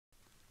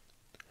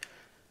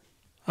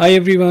Hi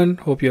everyone,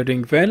 hope you're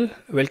doing well.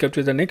 Welcome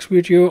to the next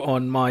video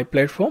on my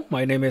platform.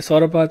 My name is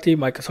Saurabh,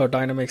 Microsoft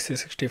Dynamics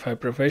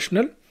 365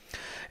 professional.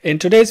 In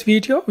today's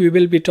video, we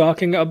will be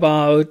talking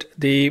about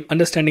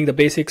understanding the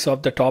basics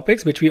of the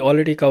topics which we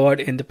already covered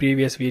in the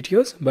previous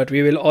videos, but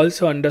we will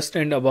also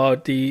understand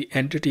about the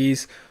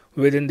entities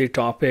within the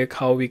topic,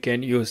 how we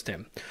can use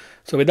them.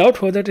 So without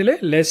further delay,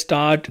 let's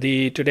start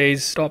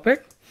today's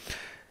topic.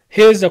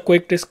 Here's a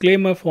quick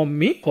disclaimer from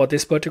me for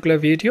this particular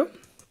video.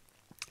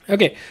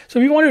 Okay, so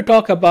we want to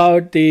talk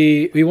about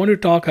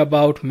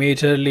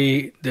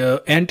majorly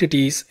the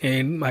entities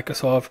in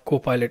Microsoft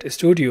Copilot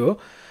Studio.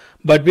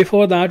 But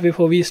before that,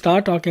 before we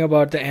start talking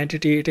about the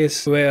entity, it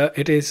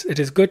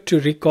is good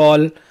to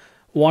recall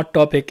what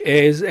topic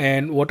is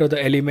and what are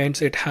the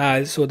elements it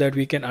has so that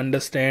we can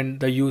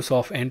understand the use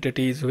of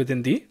entities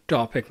within the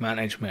topic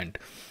management.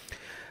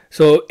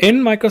 So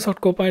in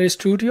Microsoft Copilot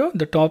Studio,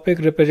 the topic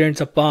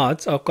represents a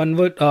path a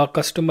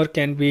customer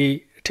can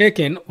be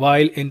taken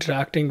while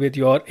interacting with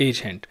your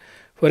agent.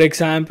 For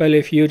example,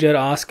 if user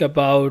asks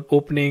about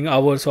opening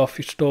hours of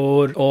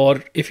store,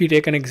 or if you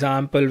take an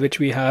example which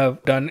we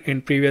have done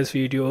in previous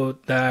video,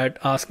 that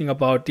asking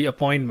about the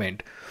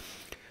appointment.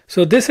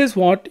 So this is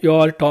what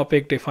your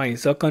topic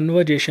defines, a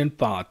conversation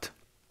path.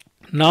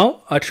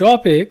 Now a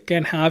topic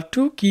can have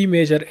two key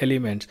major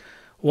elements.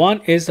 One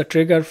is the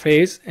trigger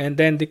phrase and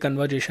then the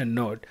conversation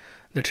node.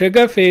 The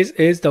trigger phrase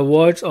is the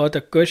words or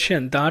the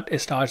question that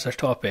starts a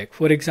topic.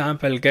 For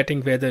example,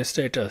 getting weather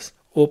status,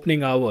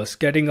 opening hours,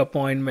 getting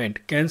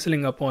appointment,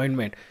 canceling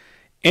appointment.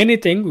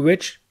 Anything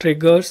which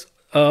triggers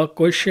a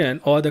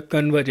question or the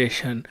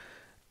conversation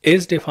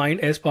is defined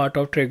as part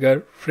of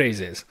trigger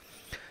phrases.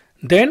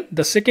 Then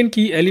the second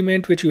key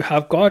element which you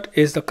have got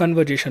is the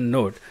conversation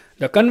node.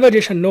 The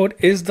conversation node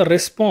is the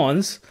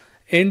response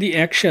in the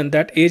action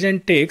that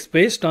agent takes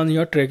based on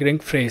your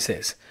triggering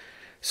phrases.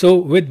 So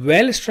with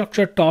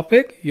well-structured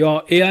topic,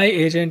 your AI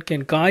agent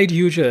can guide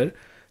user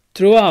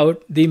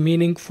throughout the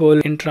meaningful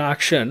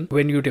interaction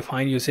when you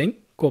define using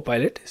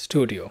Copilot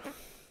Studio.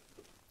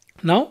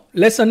 Now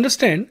let's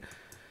understand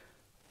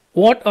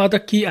what are the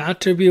key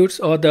attributes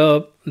or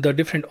the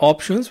different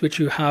options which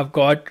you have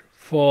got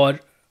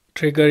for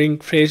trigger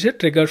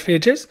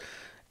phrases,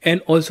 and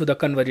also the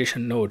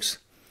conversation nodes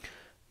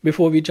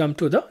before we jump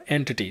to the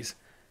entities.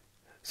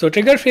 So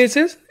trigger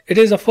phrases, it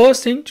is the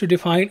first thing to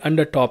define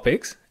under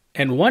topics.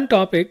 And one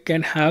topic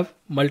can have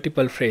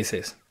multiple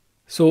phrases.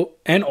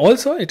 And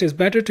also it is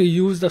better to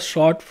use the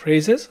short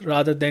phrases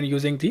rather than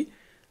using the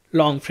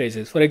long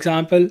phrases. For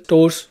example,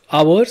 stores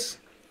hours,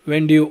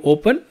 when do you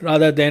open,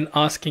 rather than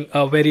asking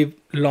a very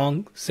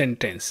long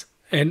sentence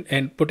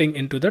and putting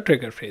into the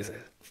trigger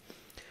phrases.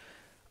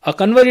 A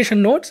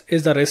conversation notes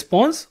is the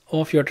response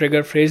of your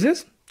trigger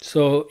phrases.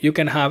 So you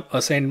can have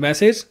a send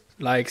message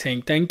like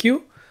saying thank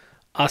you,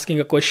 asking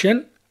a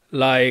question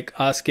like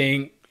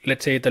asking,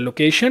 let's say, the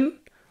location,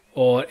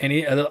 or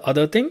any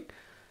other thing,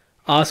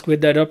 ask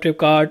with the adaptive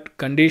card,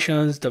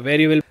 conditions, the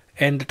variable,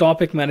 and the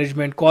topic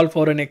management, call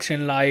for an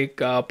action like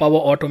power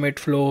automate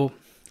flow,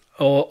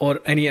 or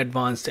any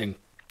advanced thing.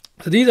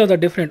 So these are the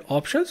different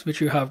options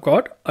which you have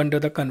got under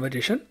the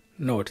conversation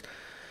nodes.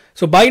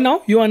 So by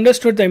now you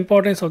understood the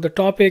importance of the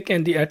topic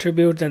and the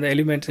attributes and the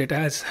elements it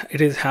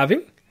is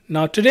having.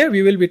 Now today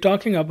we will be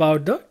talking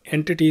about the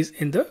entities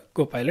in the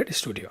Copilot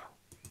Studio.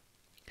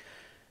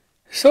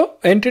 So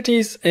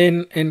entities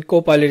in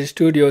Copilot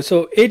Studio.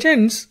 So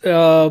agents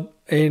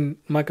in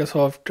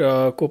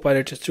Microsoft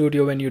Copilot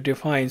Studio, when you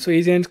define, so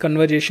agents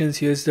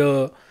conversations use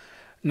the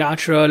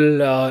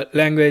natural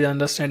language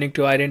understanding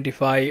to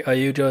identify a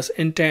user's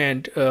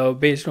intent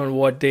based on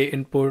what they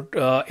input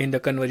in the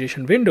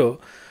conversation window.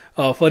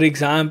 For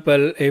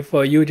example, if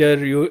a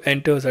user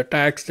enters a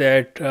text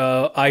that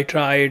I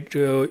tried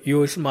to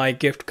use my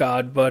gift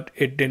card but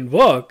it didn't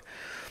work,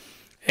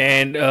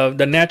 and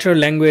the natural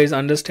language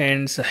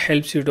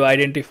helps you to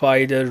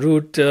identify the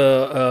route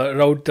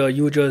the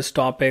user's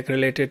topic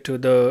related to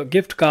the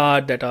gift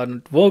card that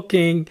aren't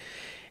working.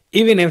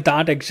 Even if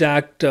that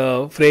exact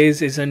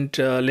phrase isn't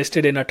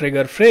listed in a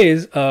trigger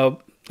phrase,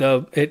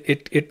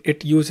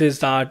 it uses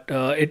that,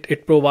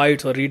 it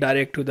provides or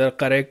redirect to the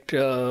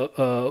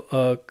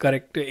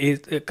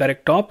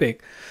correct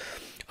topic.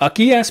 A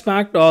key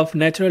aspect of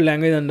natural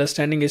language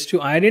understanding is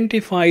to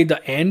identify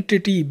the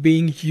entity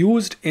being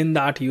used in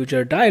that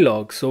user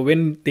dialogue. So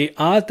when they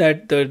ask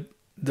that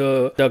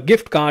the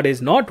gift card is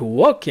not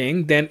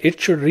working, then it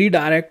should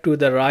redirect to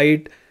the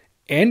right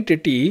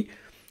entity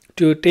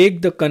to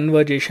take the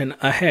conversation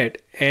ahead.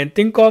 And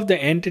think of the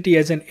entity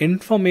as an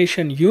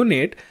information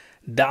unit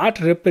that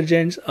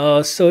represents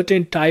a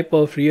certain type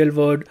of real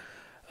world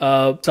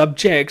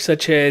subject,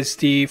 such as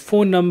the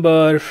phone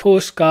number,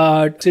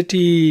 postcard,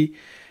 city,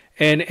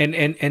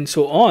 and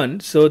so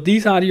on. So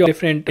these are your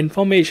different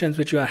informations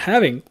which you are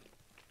having.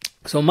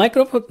 So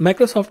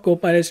Microsoft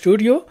Copilot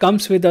Studio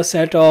comes with a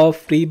set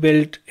of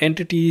pre-built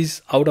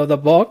entities out of the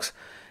box,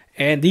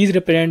 and these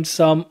represent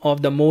some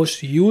of the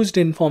most used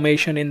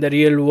information in the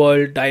real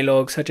world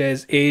dialogue, such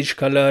as age,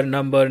 color,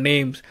 number,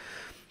 names.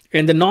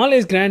 And the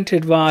knowledge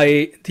granted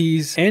by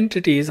these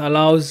entities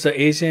allows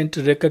the agent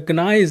to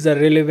recognize the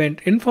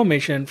relevant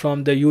information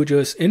from the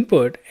user's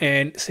input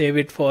and save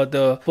it for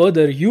the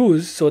further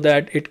use so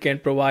that it can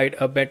provide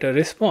a better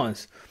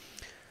response.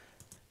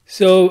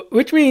 So,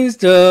 which means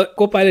the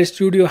Copilot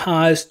Studio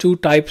has two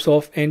types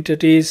of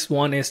entities.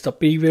 One is the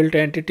pre-built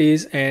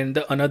entities and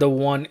the another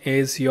one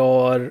is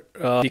your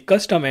the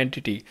custom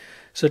entity.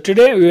 So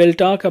today we will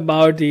talk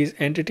about these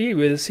entities.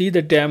 We'll see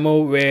the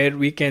demo where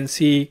we can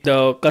see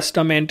the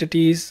custom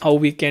entities, how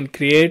we can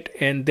create,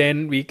 and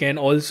then we can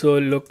also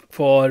look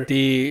for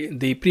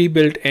the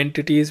pre-built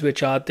entities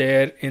which are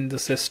there in the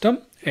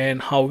system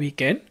and how we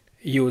can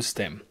use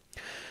them.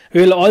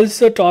 We'll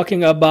also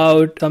talking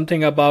about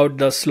something about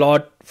the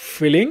slot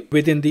filling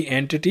within the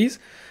entities.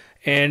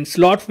 And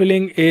slot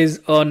filling is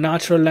a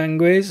natural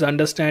language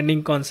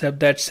understanding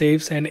concept that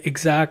saves an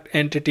exact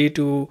entity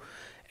to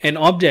an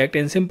object.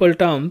 In simple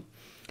terms,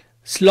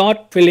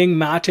 slot filling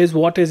matches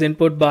what is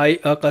input by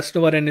a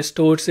customer and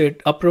stores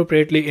it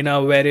appropriately in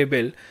a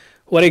variable.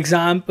 For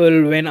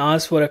example, when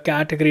asked for a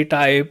category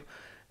type,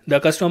 the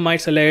customer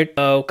might select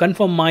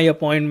confirm my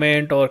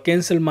appointment or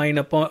cancel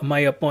my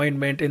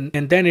appointment,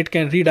 and then it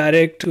can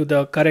redirect to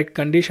the correct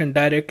condition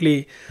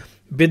directly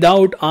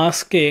without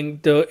asking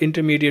the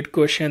intermediate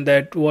question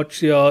that what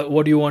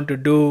do you want to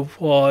do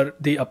for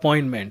the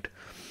appointment.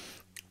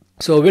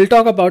 So we'll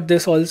talk about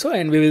this also,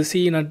 and we will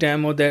see in a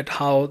demo that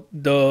how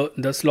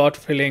the slot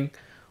filling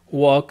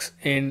works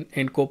in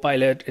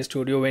Copilot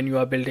Studio when you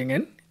are building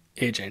an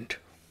agent.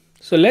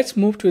 So let's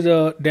move to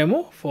the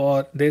demo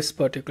for this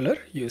particular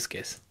use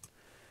case.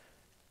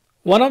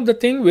 One of the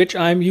things which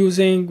I'm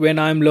using when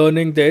I'm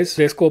learning this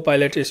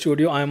Copilot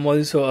Studio, I'm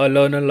also a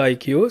learner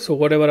like you. So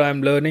whatever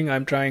I'm learning,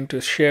 I'm trying to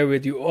share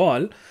with you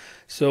all.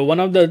 So one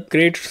of the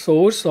great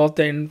source of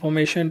the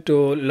information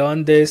to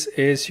learn this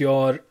is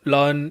your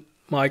Learn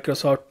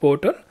Microsoft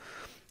portal,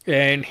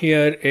 and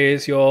here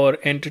is your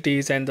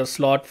entities and the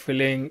slot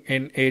filling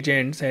in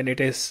agents, and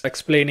it is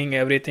explaining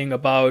everything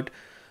about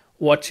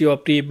what your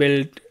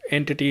pre-built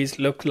entities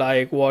look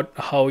like,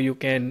 how you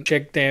can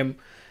check them,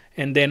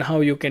 and then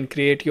how you can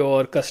create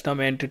your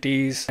custom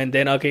entities. And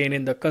then again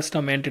in the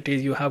custom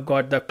entities you have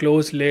got the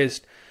closed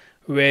list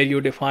where you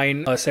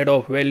define a set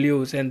of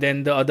values, and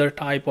then the other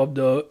type of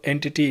the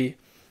entity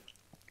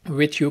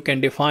which you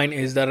can define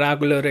is the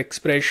regular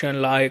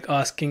expression, like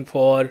asking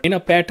for in a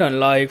pattern,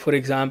 like for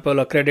example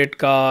a credit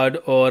card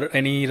or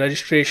any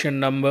registration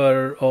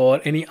number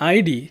or any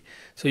ID.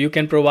 So you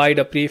can provide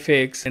a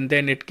prefix and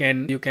then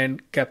you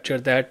can capture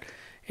that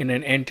in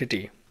an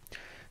entity.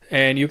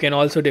 And you can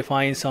also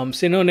define some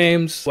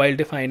synonyms while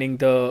defining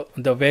the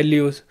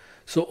values.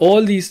 So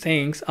all these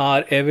things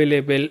are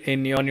available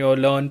on your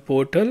Learn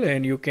portal,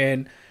 and you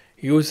can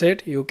use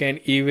it. You can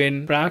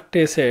even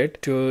practice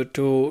it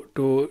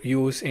to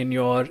use in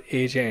your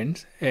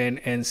agents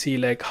and see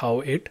like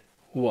how it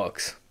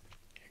works.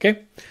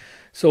 Okay,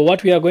 so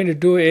what we are going to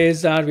do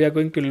is that we are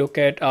going to look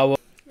at our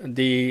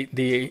the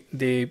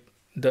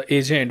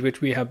agent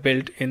which we have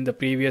built in the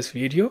previous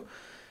video,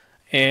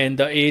 and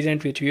the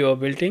agent which we were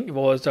building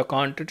was the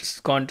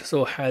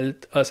Contoso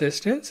Health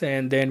Assistance,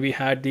 and then we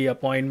had the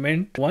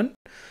appointment one,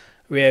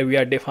 where we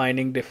are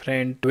defining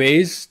different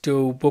ways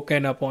to book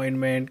an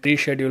appointment,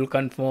 reschedule,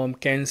 confirm,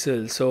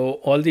 cancel. So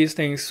all these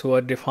things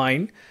were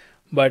defined.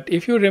 But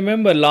if you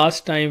remember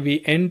last time,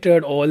 we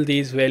entered all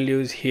these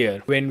values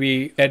here when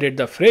we added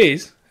the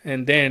phrase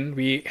and then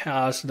we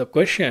asked the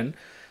question,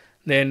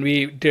 then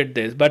we did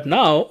this. But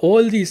now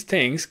all these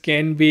things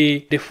can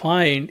be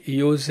defined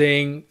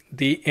using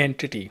the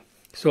entity.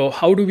 So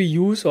how do we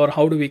use or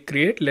how do we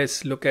create?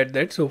 Let's look at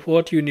that. So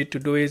what you need to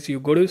do is you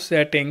go to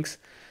settings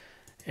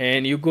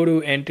and you go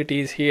to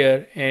entities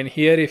here, and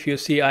here if you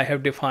see I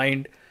have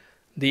defined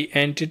the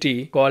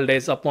entity called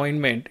as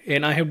appointment,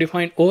 and I have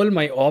defined all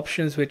my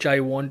options which I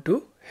want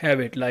to have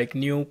it, like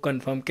new,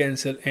 confirm,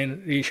 cancel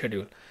and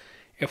reschedule.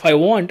 If I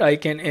want, I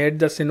can add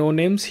the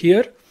synonyms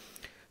here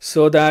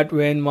so that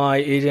when my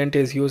agent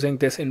is using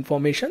this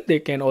information, they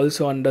can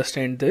also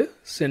understand the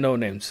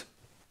synonyms.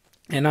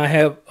 And I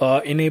have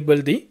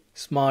enabled the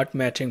smart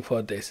matching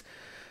for this.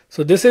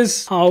 So this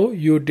is how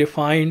you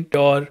define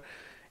your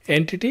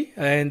entity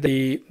and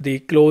the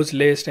closed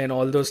list and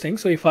all those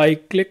things. So if I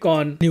click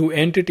on new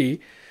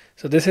entity,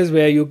 so this is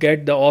where you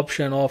get the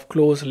option of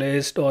closed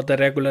list or the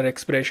regular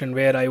expression,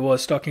 where I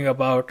was talking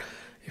about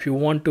if you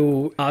want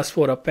to ask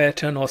for a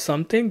pattern or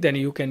something, then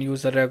you can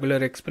use the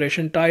regular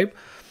expression type.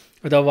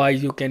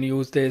 Otherwise you can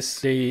use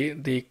this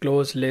the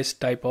closed list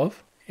type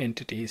of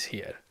entities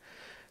here.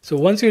 So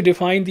once you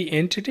define the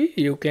entity,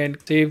 you can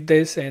save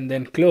this and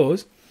then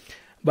close.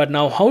 But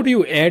now how do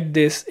you add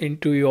this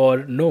into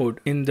your node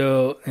in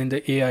the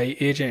AI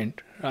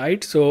agent,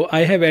 right? So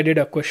I have added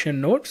a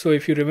question node. So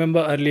if you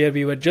remember earlier,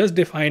 we were just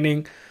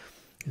defining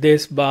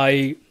this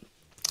by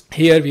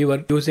here we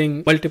were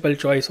using multiple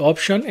choice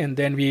option, and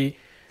then we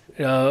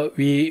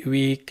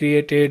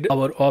created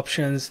our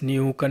options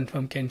new,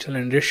 confirm, cancel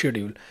and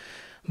reschedule.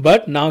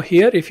 But now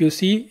here if you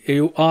see,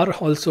 you are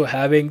also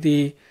having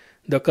the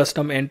the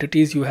custom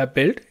entities you have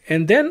built.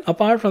 And then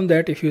apart from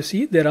that, if you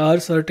see, there are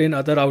certain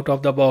other out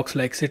of the box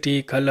like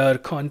city, color,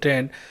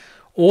 content.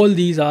 All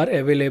these are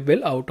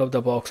available out of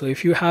the box. So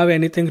if you have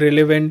anything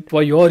relevant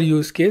for your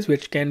use case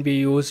which can be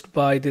used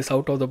by this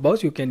out of the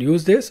box, you can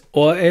use this,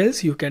 or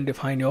else you can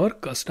define your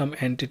custom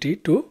entity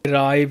to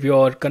derive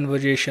your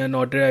conversation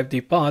or derive the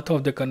path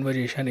of the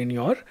conversation in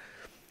your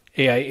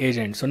AI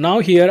agent. So now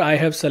here I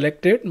have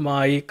selected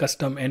my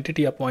custom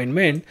entity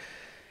appointment,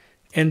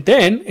 and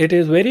then it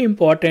is very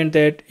important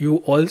that you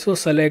also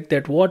select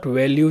that what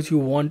values you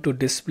want to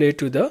display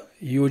to the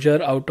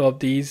user out of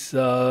these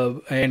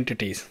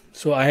entities.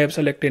 So I have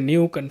selected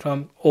new,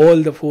 confirm all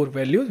the 4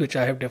 values which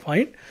I have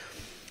defined.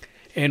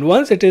 And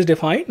once it is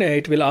defined,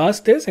 it will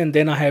ask this, and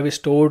then I have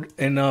stored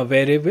in a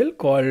variable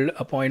called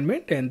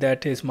appointment, and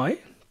that is my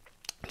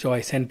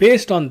choice. And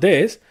based on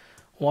this,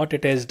 what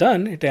it has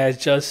done, it has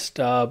just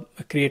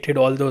created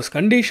all those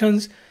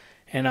conditions,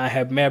 and I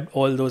have mapped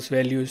all those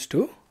values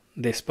to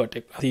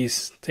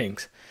these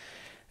things.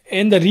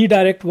 In the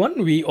redirect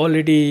one, we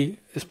already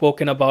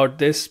spoken about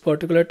this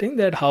particular thing,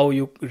 that how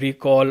you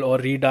recall or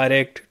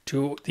redirect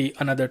to the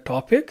another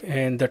topic.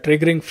 And the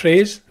triggering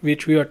phrase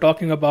which we are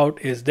talking about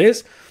is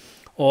this,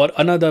 or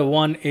another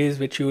one is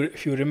which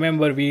if you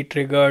remember, we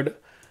triggered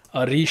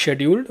a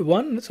rescheduled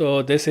one.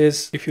 So this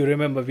is, if you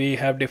remember, we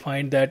have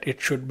defined that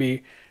it should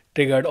be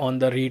triggered on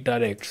the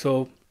redirect.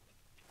 So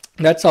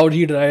that's how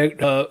redirect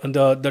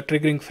the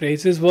triggering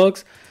phrases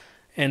works.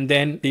 And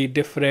then the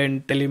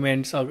different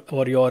elements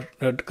or your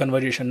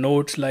conversation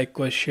notes like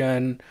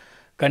question,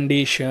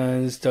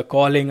 conditions, the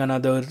calling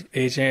another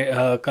agent,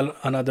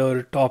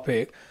 another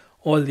topic,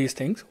 all these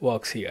things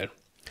works here.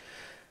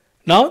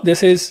 Now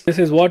this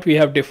is what we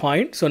have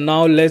defined. So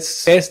now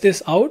let's test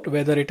this out,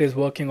 whether it is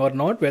working or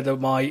not, whether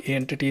my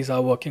entities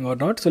are working or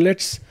not. So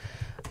let's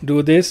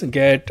do this,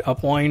 get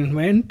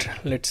appointment,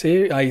 let's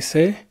say I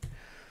say,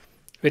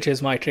 which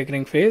is my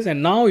triggering phase.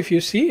 And now if you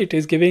see, it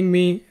is giving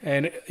me,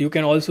 and you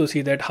can also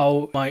see that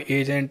how my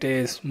agent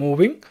is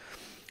moving.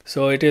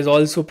 So it is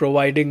also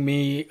providing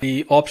me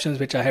the options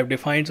which I have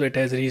defined. So it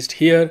has reached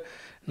here.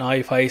 Now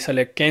if I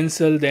select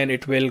cancel, then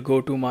it will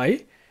go to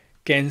my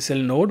cancel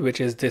node,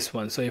 which is this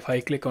one. So if I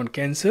click on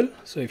cancel,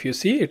 so if you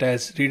see, it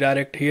has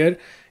redirect here.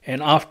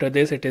 And after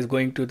this, it is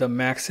going to the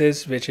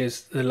maxes, which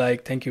is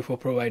like, thank you for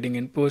providing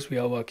inputs, we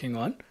are working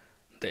on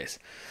this.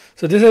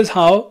 So this is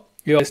how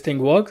this thing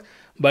works.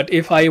 But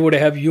if I would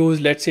have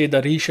used, let's say,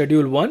 the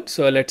reschedule one,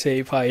 so let's say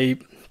if I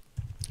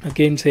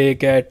again say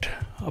get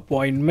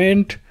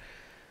appointment,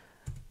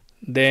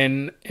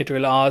 then it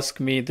will ask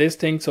me this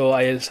thing. So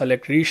I'll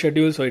select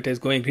reschedule, so it is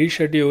going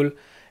reschedule,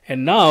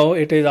 and now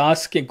it is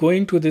asking,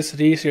 going to this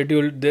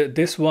reschedule,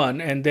 this one,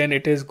 and then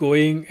it is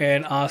going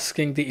and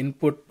asking the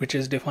input which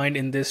is defined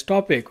in this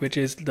topic, which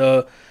is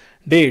the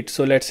date.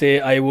 So let's say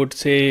I would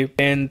say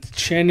 10th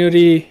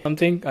January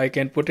something, I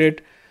can put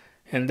it,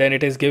 and then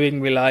it is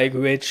giving me like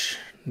which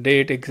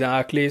date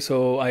exactly.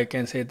 So I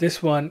can say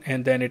this one,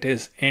 and then it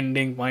is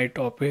ending my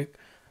topic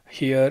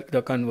here,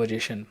 the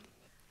conversation.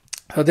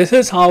 So this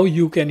is how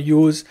you can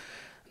use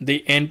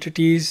the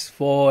entities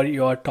for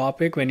your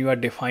topic when you are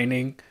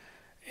defining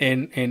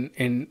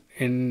in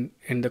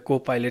the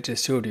Copilot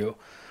Studio.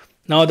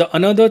 Now the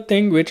another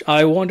thing which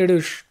I wanted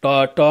to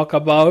talk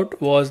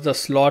about was the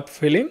slot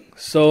filling.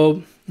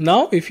 So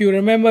now if you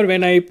remember,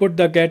 when I put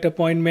the get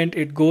appointment,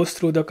 it goes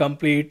through the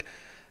complete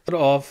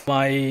of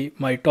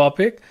my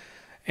topic,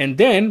 and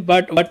then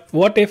but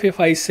what if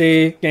I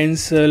say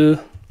cancel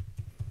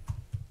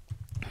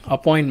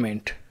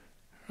appointment,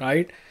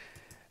 right?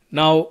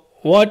 Now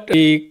what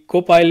the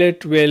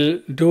Copilot will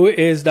do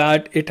is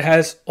that it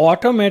has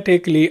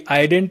automatically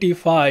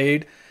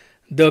identified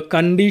the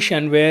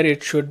condition where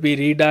it should be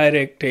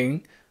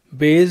redirecting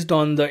based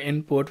on the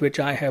input which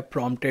I have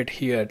prompted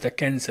here, the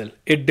cancel.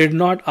 It did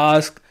not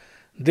ask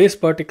this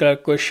particular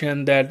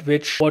question, that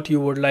what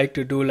you would like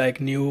to do, like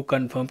new,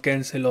 confirm,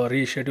 cancel, or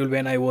reschedule.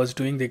 When I was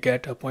doing the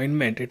get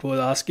appointment, it was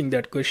asking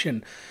that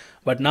question,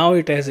 but now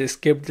it has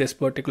skipped this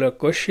particular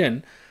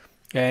question,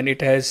 and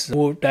it has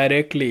moved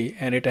directly,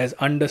 and it has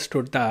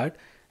understood that,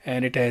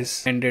 and it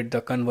has ended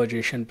the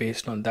conversation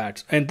based on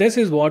that. And this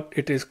is what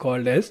it is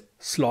called as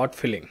slot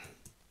filling.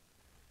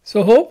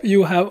 So hope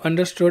you have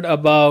understood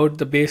about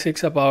the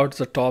basics about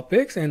the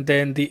topics, and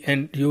then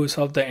the use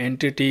of the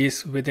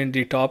entities within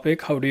the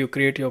topic. How do you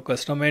create your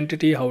custom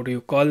entity? How do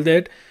you call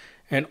that?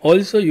 And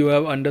also you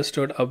have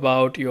understood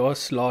about your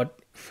slot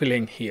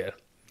filling here.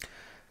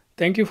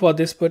 Thank you for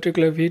this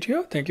particular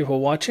video. Thank you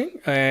for watching.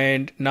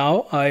 And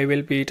now I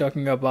will be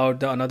talking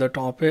about another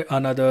topic,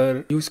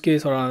 another use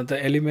case, or another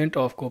element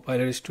of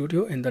Copilot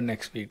Studio in the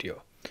next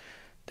video.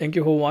 Thank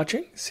you for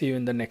watching. See you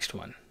in the next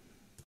one.